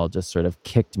they all just sort of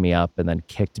kicked me up and then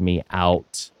kicked me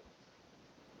out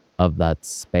of that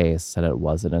space. And it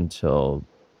wasn't until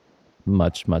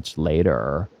much, much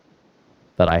later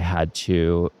that I had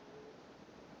to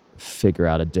figure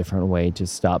out a different way to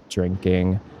stop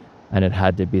drinking. And it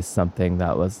had to be something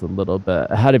that was a little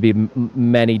bit, it had to be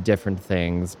many different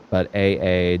things, but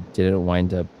AA didn't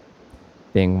wind up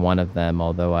being one of them,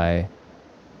 although I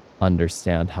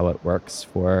understand how it works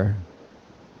for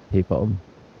people,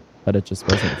 but it just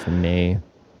wasn't for me.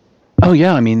 Oh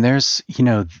yeah, I mean, there's,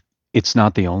 it's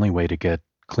not the only way to get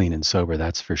clean and sober,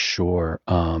 that's for sure.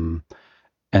 And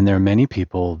there are many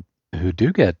people who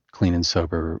do get clean and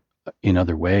sober in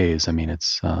other ways. I mean,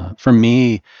 it's for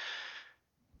me,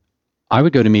 I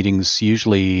would go to meetings I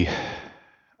usually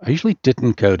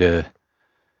didn't go to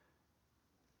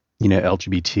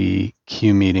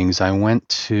LGBTQ meetings. I went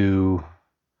to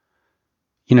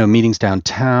meetings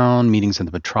downtown, meetings in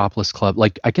the Metropolis Club,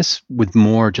 like I guess with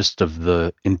more just of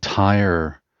the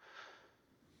entire,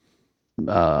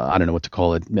 I don't know what to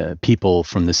call it, people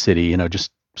from the city,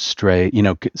 just straight,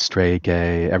 straight,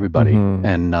 gay, everybody.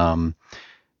 Mm-hmm.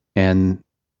 And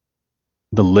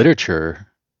the literature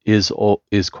is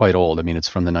quite old. I mean, it's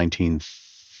from the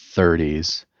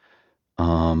 1930s.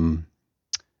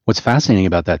 What's fascinating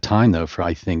about that time, though,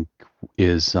 I think,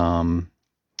 is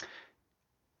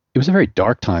it was a very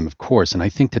dark time, of course, and I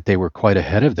think that they were quite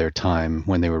ahead of their time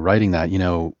when they were writing that.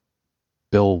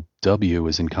 Bill W.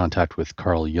 was in contact with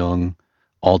Carl Jung,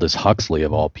 Aldous Huxley,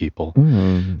 of all people.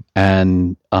 Mm-hmm.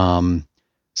 And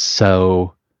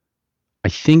so I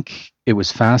think it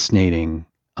was fascinating.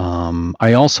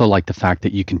 I also like the fact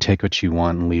that you can take what you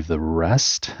want and leave the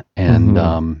rest. And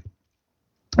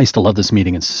I used to love this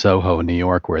meeting in Soho, New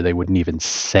York, where they wouldn't even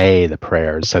say the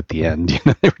prayers at the end.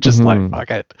 They were just like, fuck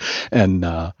it. And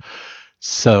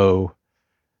so,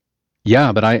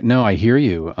 yeah, but I hear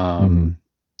you.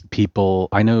 People,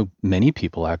 I know many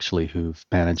people actually who've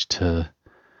managed to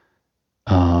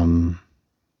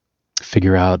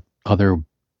figure out other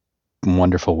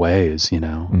wonderful ways,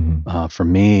 For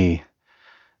me,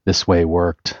 this way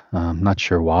worked. I'm not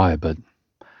sure why, but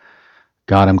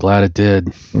God, I'm glad it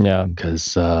did. Yeah.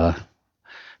 Because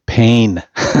pain.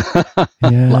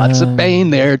 Lots of pain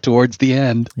there towards the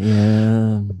end.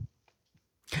 Yeah.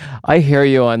 I hear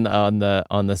you on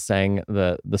the saying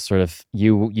the sort of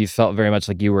you felt very much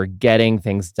like you were getting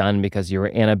things done because you were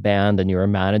in a band and you were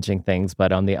managing things,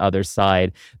 but on the other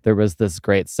side there was this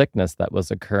great sickness that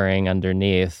was occurring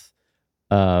underneath.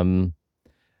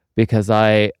 Because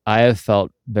I have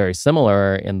felt very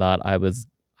similar in that I was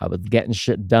getting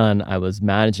shit done. I was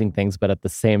managing things, but at the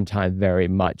same time, very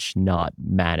much not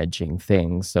managing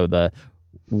things. So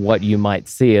what you might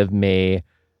see of me,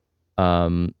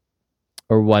 or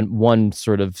one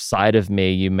sort of side of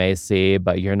me you may see,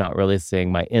 but you're not really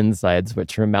seeing my insides,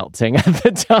 which are melting at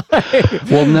the time.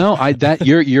 Well, no,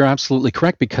 you're absolutely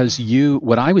correct, because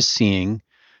what I was seeing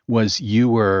was you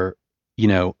were,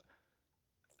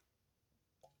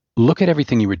 look at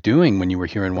everything you were doing when you were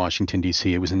here in Washington,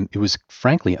 D.C. It was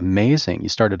frankly amazing. You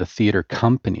started a theater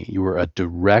company. You were a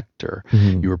director.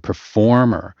 You were a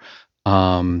performer.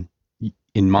 In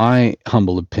my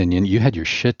humble opinion, you had your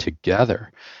shit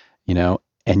together,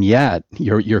 and yet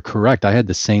you're correct. I had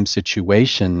the same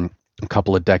situation a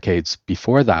couple of decades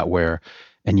before that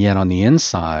and yet on the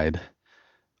inside,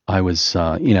 I was,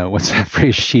 what's that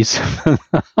phrase?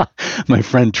 My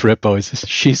friend Tripp always says,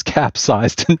 she's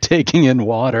capsized and taking in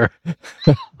water.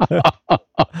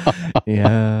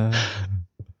 Yeah.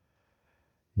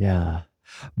 Yeah.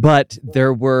 But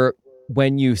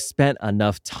when you spent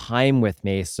enough time with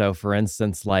me, so for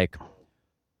instance, like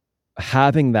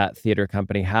having that theater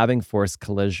company, having Forced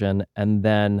Collision, and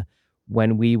then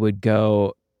when we would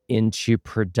go into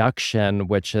production,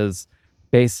 which is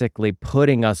basically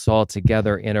putting us all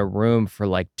together in a room for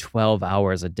like 12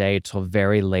 hours a day till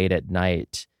very late at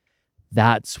night.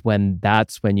 That's when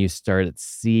you started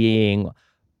seeing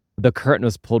the curtain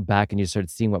was pulled back and you started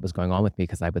seeing what was going on with me,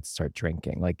 because I would start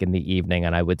drinking like in the evening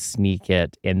and I would sneak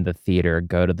it in the theater,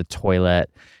 go to the toilet.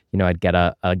 I'd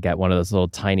get one of those little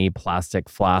tiny plastic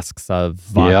flasks of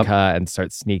vodka and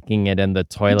start sneaking it in the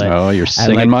toilet. Oh, you're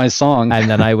singing my song. And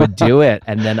then I would do it.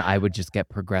 And then I would just get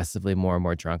progressively more and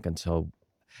more drunk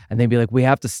and they'd be like, we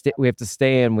have to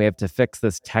stay in, we have to fix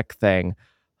this tech thing.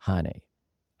 Honey,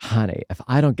 if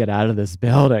I don't get out of this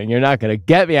building, you're not going to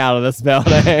get me out of this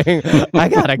building. I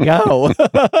got to go.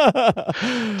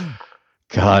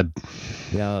 God,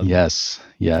 Yeah.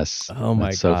 Yes. Oh my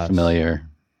That's so gosh. familiar.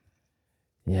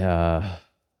 Yeah.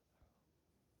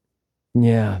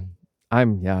 Yeah.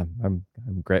 I'm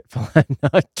grateful I'm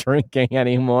not drinking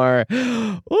anymore.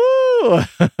 Ooh.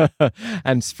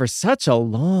 And for such a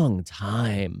long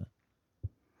time.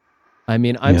 I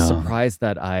mean, I'm Yeah. surprised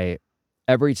that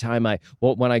every time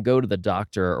when I go to the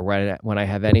doctor or when I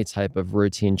have any type of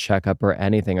routine checkup or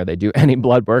anything, or they do any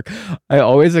blood work, I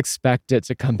always expect it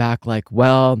to come back like,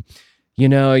 well,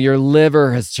 your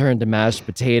liver has turned to mashed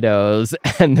potatoes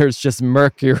and there's just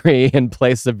mercury in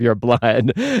place of your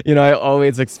blood. I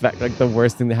always expect like the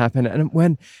worst thing to happen. And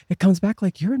when it comes back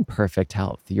like you're in perfect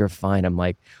health, you're fine. I'm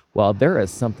like, well, there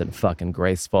is something fucking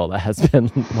graceful that has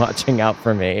been watching out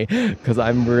for me because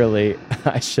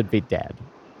I should be dead.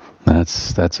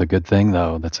 That's a good thing,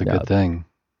 though. That's a Yeah. good thing.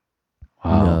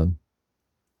 Wow. Yeah.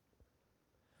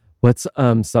 What's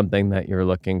something that you're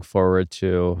looking forward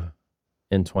to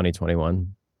in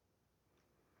 2021?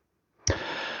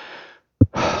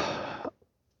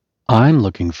 I'm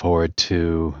looking forward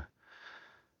to,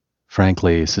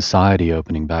 frankly, society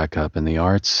opening back up and the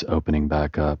arts opening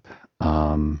back up.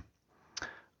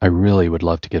 I really would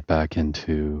love to get back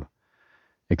into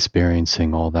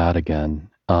experiencing all that again.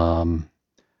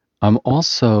 I'm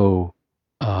also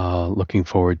looking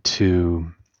forward to,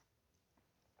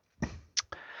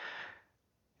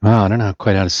 well, I don't know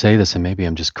quite how to say this, and maybe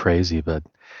I'm just crazy, but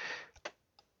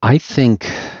I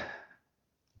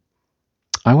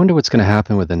wonder what's going to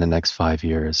happen within the next 5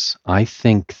 years. I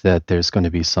think that there's going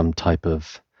to be some type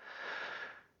of,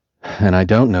 and I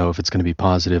don't know if it's going to be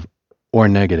positive or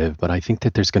negative, but I think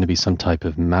that there's going to be some type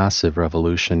of massive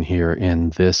revolution here in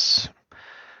this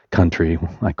country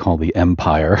I call the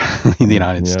empire, in the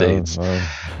United States.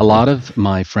 A lot of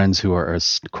my friends who are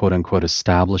quote unquote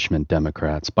establishment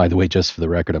Democrats, by the way, just for the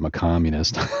record, I'm a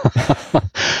communist.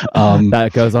 That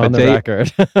goes on the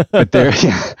record.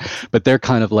 but they're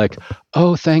kind of like,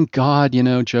 oh, thank God,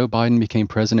 Joe Biden became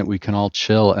president. We can all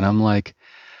chill. And I'm like,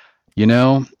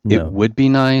 it would be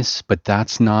nice, but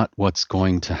that's not what's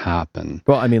going to happen.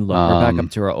 Well, I mean, look, we're back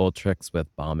up to our old tricks with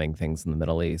bombing things in the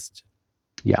Middle East.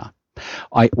 Yeah.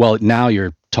 Well, now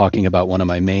you're talking about one of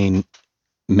my main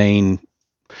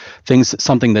things.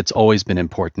 Something that's always been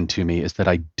important to me is that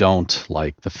I don't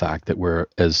like the fact that we're,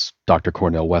 as Dr.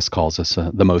 Cornel West calls us,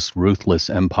 the most ruthless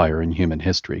empire in human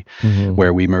history,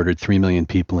 where we murdered 3 million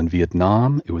people in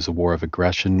Vietnam. It was a war of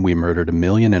aggression. We murdered 1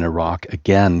 million in Iraq.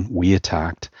 Again, we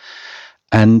attacked.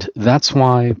 And that's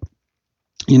why,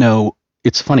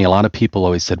 it's funny. A lot of people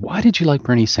always said, why did you like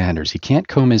Bernie Sanders? He can't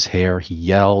comb his hair. He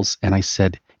yells. And I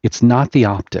said, it's not the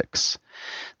optics.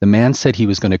 The man said he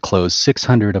was going to close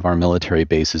 600 of our military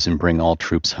bases and bring all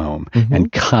troops home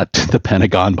and cut the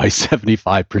Pentagon by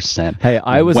 75%. Hey,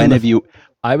 when have you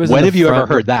ever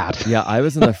heard that? Yeah, I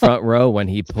was in the front row when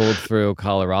he pulled through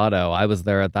Colorado. I was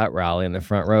there at that rally in the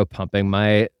front row, pumping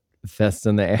my fists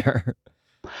in the air.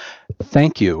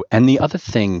 Thank you. And the other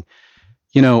thing,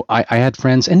 I had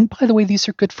friends, and by the way, these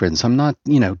are good friends. I'm not,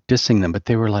 dissing them, but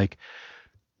they were like,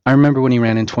 I remember when he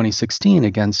ran in 2016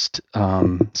 against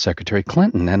Secretary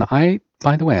Clinton. And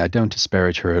by the way, I don't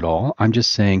disparage her at all. I'm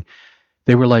just saying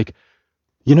they were like,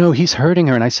 he's hurting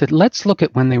her. And I said, let's look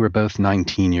at when they were both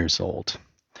 19 years old.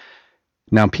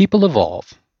 Now, people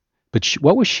evolve. But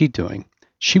what was she doing?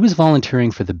 She was volunteering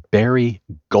for the Barry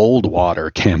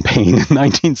Goldwater campaign in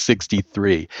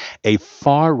 1963, a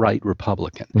far-right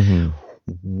Republican. Mm-hmm.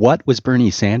 What was Bernie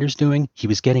Sanders doing? He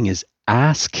was getting his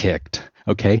ass kicked,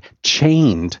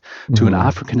 chained to an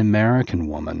African-American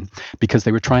woman because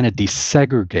they were trying to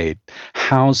desegregate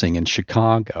housing in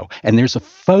Chicago. And there's a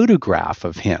photograph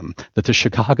of him that the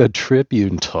Chicago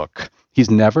Tribune took. He's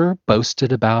never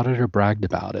boasted about it or bragged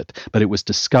about it, but it was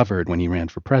discovered when he ran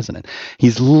for president.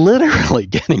 He's literally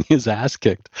getting his ass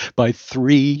kicked by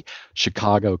 3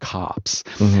 Chicago cops.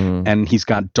 And he's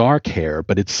got dark hair,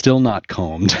 but it's still not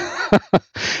combed.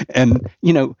 And,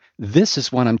 this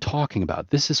is what I'm talking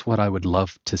about. This is what I would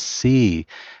love to see.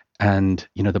 And,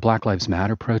 the Black Lives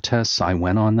Matter protests, I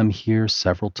went on them here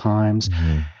several times.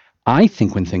 I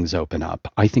think when things open up,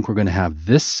 I think we're going to have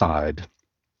this side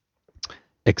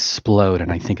explode,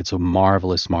 and I think it's a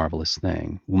marvelous, marvelous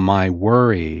thing. My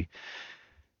worry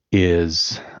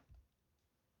is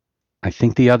I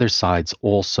think the other side's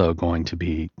also going to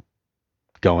be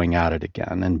going at it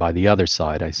again, and by the other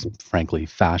side, frankly,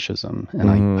 fascism.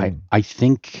 And I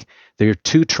think there are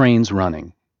 2 trains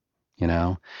running,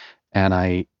 and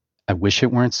I wish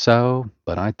it weren't so,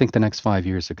 but I think the next 5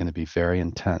 years are going to be very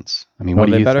intense. I mean, what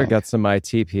do you think? They better get some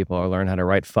IT people or learn how to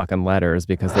write fucking letters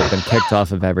because they've been kicked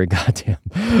off of every goddamn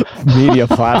media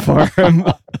platform.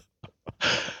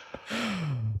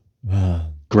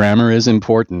 Grammar is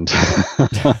important.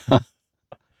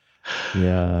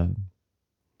 Yeah.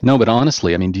 No, but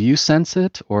honestly, I mean, do you sense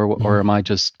it, or am I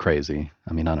just crazy?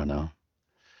 I mean, I don't know.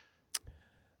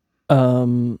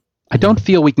 I don't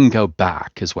feel we can go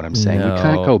back, is what I'm saying. We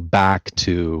can't No. go back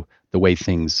to the way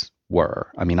things were.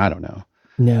 I mean, I don't know.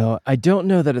 No, I don't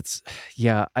know that it's,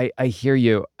 yeah, I hear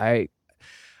you.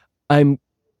 I'm,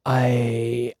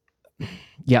 I,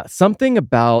 yeah, something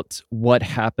about what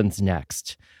happens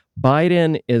next.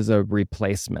 Biden is a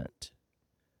replacement.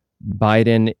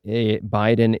 Biden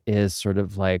is sort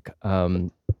of like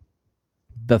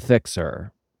the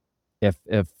fixer,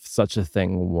 if such a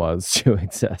thing was to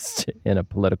exist in a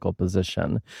political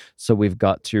position. So we've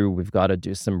got to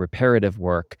do some reparative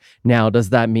work. Now, does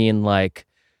that mean like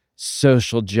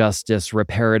social justice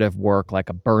reparative work, like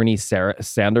a Bernie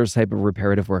Sanders type of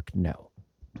reparative work? No.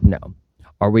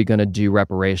 Are we going to do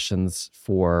reparations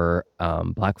for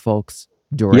Black folks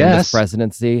during this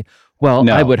presidency? Well,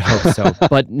 no. I would hope so,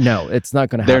 but no, it's not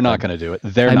going to happen. They're not going to do it.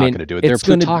 They're not going to do it. They're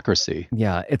plutocracy.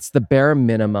 Yeah, it's the bare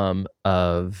minimum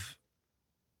of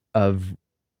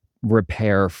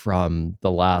repair from the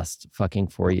last fucking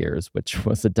 4 years, which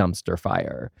was a dumpster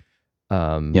fire.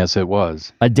 Yes, it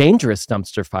was a dangerous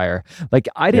dumpster fire. Like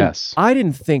I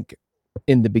didn't think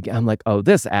in the beginning. I'm like, oh,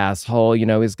 this asshole,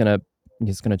 he's gonna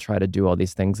try to do all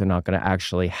these things. They're not gonna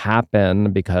actually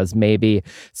happen because maybe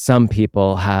some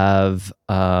people have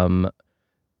some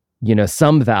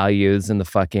values in the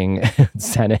fucking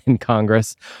Senate and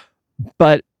Congress.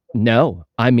 But no,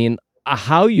 I mean,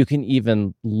 how you can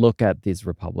even look at these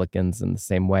Republicans in the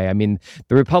same way. I mean,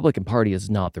 the Republican Party is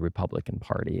not the Republican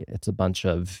Party. It's a bunch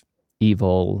of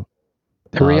evil.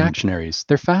 They're reactionaries.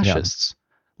 They're fascists. Yeah.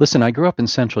 Listen, I grew up in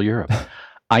Central Europe.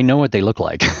 I know what they look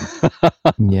like.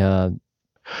 Yeah.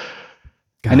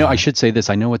 God. I know, I should say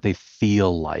this. I know what they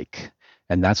feel like.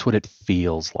 And that's what it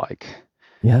feels like.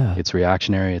 Yeah. It's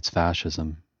reactionary. It's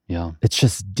fascism. Yeah. It's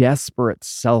just desperate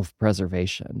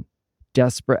self-preservation.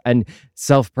 And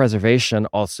self-preservation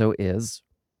also is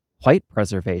white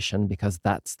preservation, because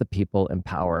that's the people in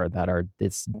power that are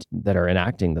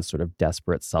enacting this sort of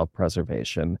desperate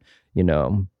self-preservation,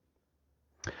 And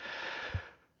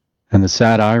the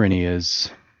sad irony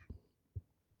is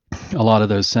a lot of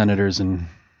those senators and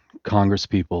Congress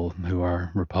people who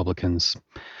are Republicans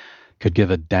could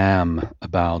give a damn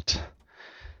about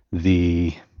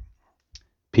the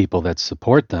people that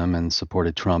support them and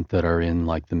supported Trump that are in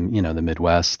like the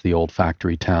Midwest, the old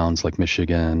factory towns like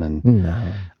Michigan, and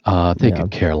they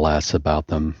could care less about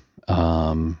them.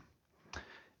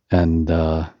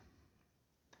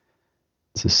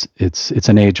 It's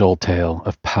an age-old tale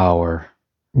of power,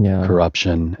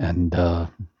 corruption, and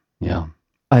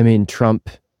I mean, Trump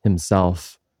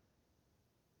himself,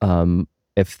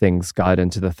 if things got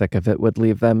into the thick of it, would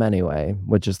leave them anyway,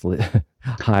 would just he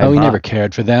never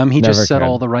cared for them. He just said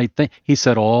all the right thing. He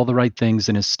said all the right things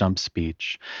in his stump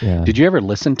speech. Yeah. Did you ever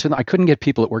listen to them? I couldn't get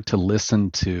people at work to listen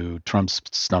to Trump's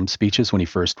stump speeches when he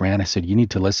first ran. I said, you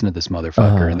need to listen to this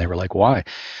motherfucker. And they were like, why?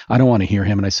 I don't want to hear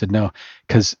him. And I said, no,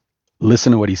 because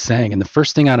listen to what he's saying. And the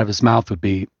first thing out of his mouth would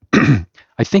be,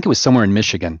 I think it was somewhere in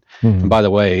Michigan. And by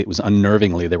the way, it was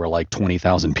unnervingly, there were like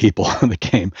 20,000 people that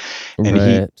came.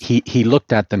 And he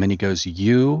looked at them and he goes,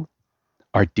 you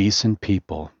are decent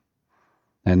people.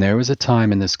 And there was a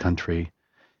time in this country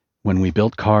when we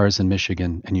built cars in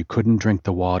Michigan and you couldn't drink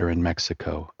the water in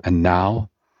Mexico. And now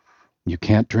you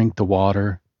can't drink the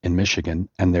water in Michigan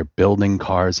and they're building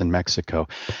cars in Mexico.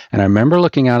 And I remember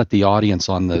looking out at the audience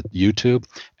on the YouTube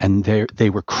and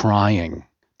they were crying.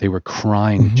 They were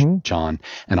crying, John.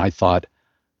 And I thought,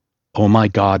 oh my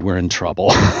God, we're in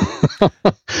trouble.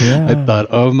 I thought,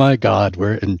 oh my God,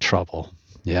 we're in trouble.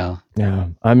 Yeah. Yeah.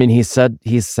 I mean, he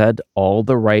said all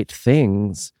the right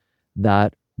things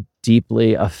that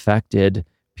deeply affected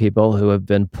people who have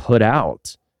been put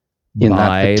out in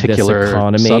by that particular this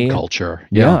economy,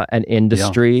 subculture. And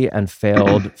industry and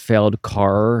failed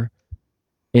car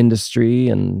industry.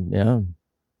 And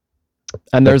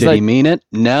and there's did he mean it?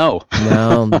 No.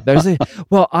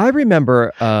 Well, I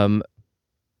remember,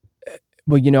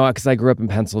 because I grew up in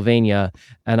Pennsylvania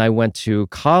and I went to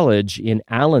college in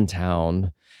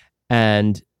Allentown,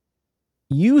 and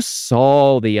you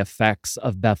saw the effects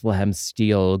of Bethlehem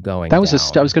Steel going down. I was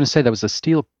going to say that was a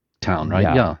steel town,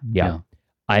 right? Yeah.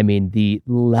 I mean, the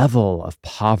level of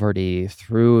poverty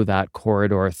through that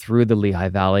corridor, through the Lehigh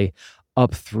Valley,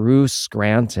 up through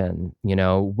Scranton,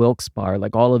 Wilkes-Barre,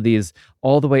 like all of these,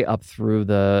 all the way up through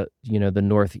the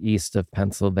northeast of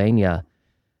Pennsylvania.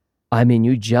 I mean,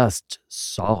 you just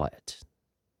saw it.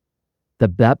 The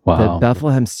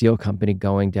Bethlehem Steel Company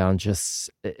going down,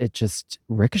 it just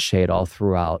ricocheted all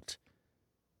throughout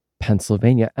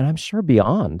Pennsylvania, and I'm sure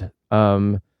beyond.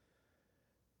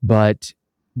 But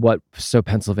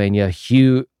Pennsylvania,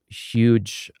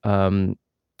 huge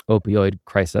opioid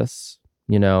crisis,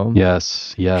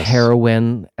 Yes.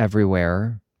 heroin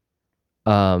everywhere.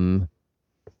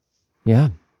 Yeah.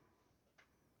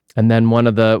 And then one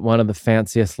of the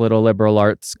fanciest little liberal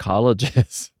arts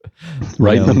colleges,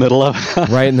 right in the middle of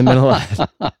right in the middle of it.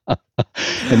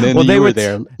 And then you were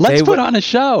there. Let's put on a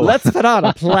show. Let's put on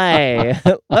a play.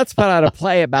 Let's put on a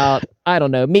play about, I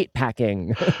don't know, meat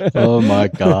packing. Oh my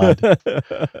God.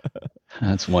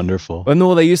 That's wonderful. And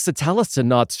well, they used to tell us to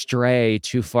not stray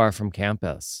too far from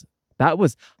campus. I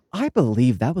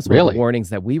believe that was one of the warnings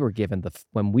that we were given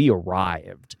when we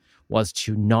arrived, was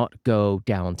to not go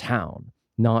downtown,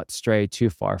 not stray too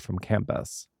far from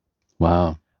campus.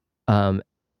 Wow. And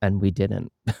we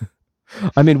didn't.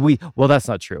 I mean, that's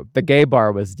not true. The gay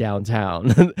bar was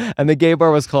downtown, and the gay bar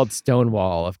was called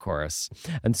Stonewall, of course.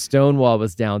 And Stonewall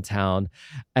was downtown,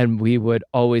 and we would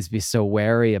always be so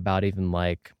wary about even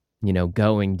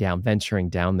venturing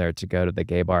down there to go to the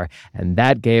gay bar. And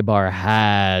that gay bar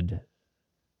had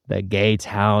the gay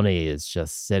townies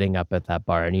just sitting up at that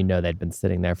bar, and they'd been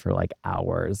sitting there for like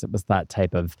hours. It was that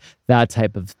type of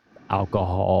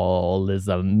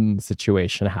alcoholism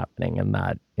situation happening in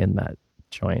that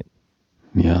joint.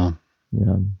 Yeah.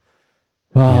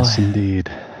 Well, yes, indeed.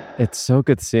 It's so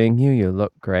good seeing you. You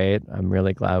look great. I'm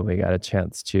really glad we got a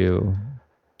chance to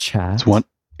chat.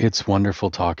 It's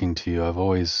wonderful talking to you. I've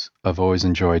always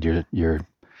enjoyed your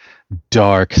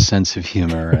dark sense of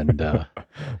humor and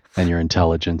your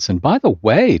intelligence. And by the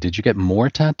way, did you get more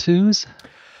tattoos?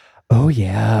 Oh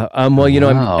yeah. Well,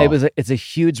 wow. It's a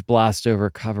huge blast over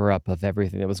cover up of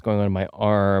everything that was going on in my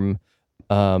arm,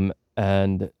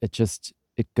 and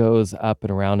it goes up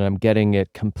and around, and I'm getting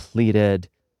it completed.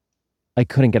 I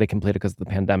couldn't get it completed because of the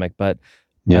pandemic, but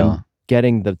I'm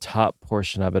getting the top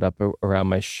portion of it up around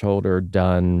my shoulder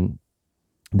done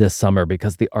this summer,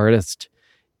 because the artist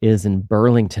is in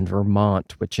Burlington,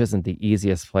 Vermont, which isn't the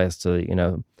easiest place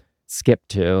to, skip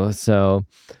to. So,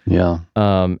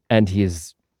 and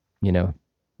he's,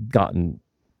 gotten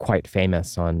quite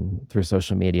famous through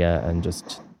social media, and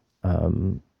just,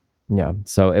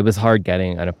 so it was hard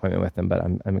getting an appointment with him, but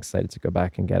I'm excited to go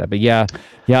back and get it. But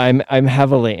I'm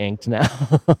heavily inked now.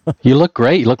 You look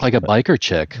great. You look like a biker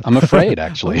chick. I'm afraid,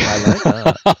 actually. I like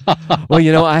that.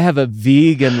 Well, I have a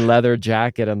vegan leather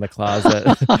jacket in the closet.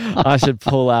 I should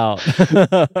pull out.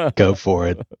 Go for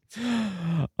it.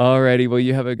 Alrighty. Well,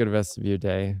 you have a good rest of your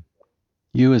day.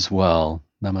 You as well.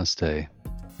 Namaste.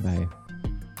 Bye.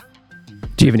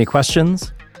 Do you have any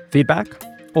questions, feedback,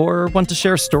 or want to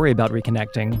share a story about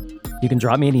reconnecting? You can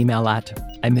drop me an email at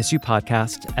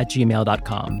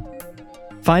imissyoupodcast@gmail.com.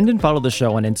 Find and follow the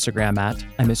show on Instagram at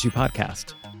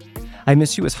imissyoupodcast. I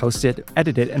Miss You is hosted,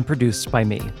 edited, and produced by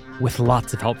me, with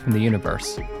lots of help from the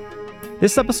universe.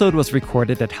 This episode was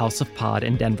recorded at House of Pod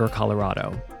in Denver,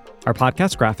 Colorado. Our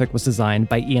podcast graphic was designed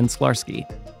by Ian Sklarski.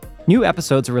 New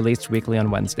episodes are released weekly on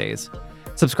Wednesdays.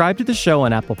 Subscribe to the show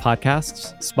on Apple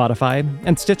Podcasts, Spotify,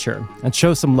 and Stitcher, and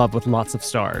show some love with lots of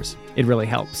stars. It really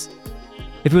helps.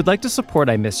 If you would like to support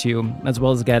I Miss You, as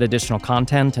well as get additional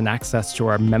content and access to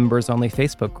our members-only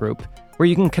Facebook group, where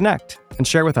you can connect and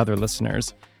share with other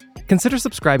listeners, consider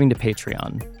subscribing to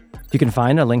Patreon. You can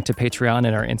find a link to Patreon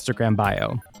in our Instagram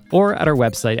bio, or at our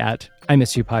website at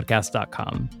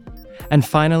imissyouPodcast.com. And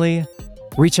finally,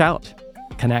 reach out,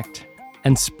 connect,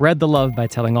 and spread the love by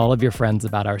telling all of your friends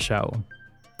about our show.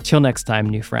 Till next time,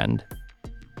 new friend.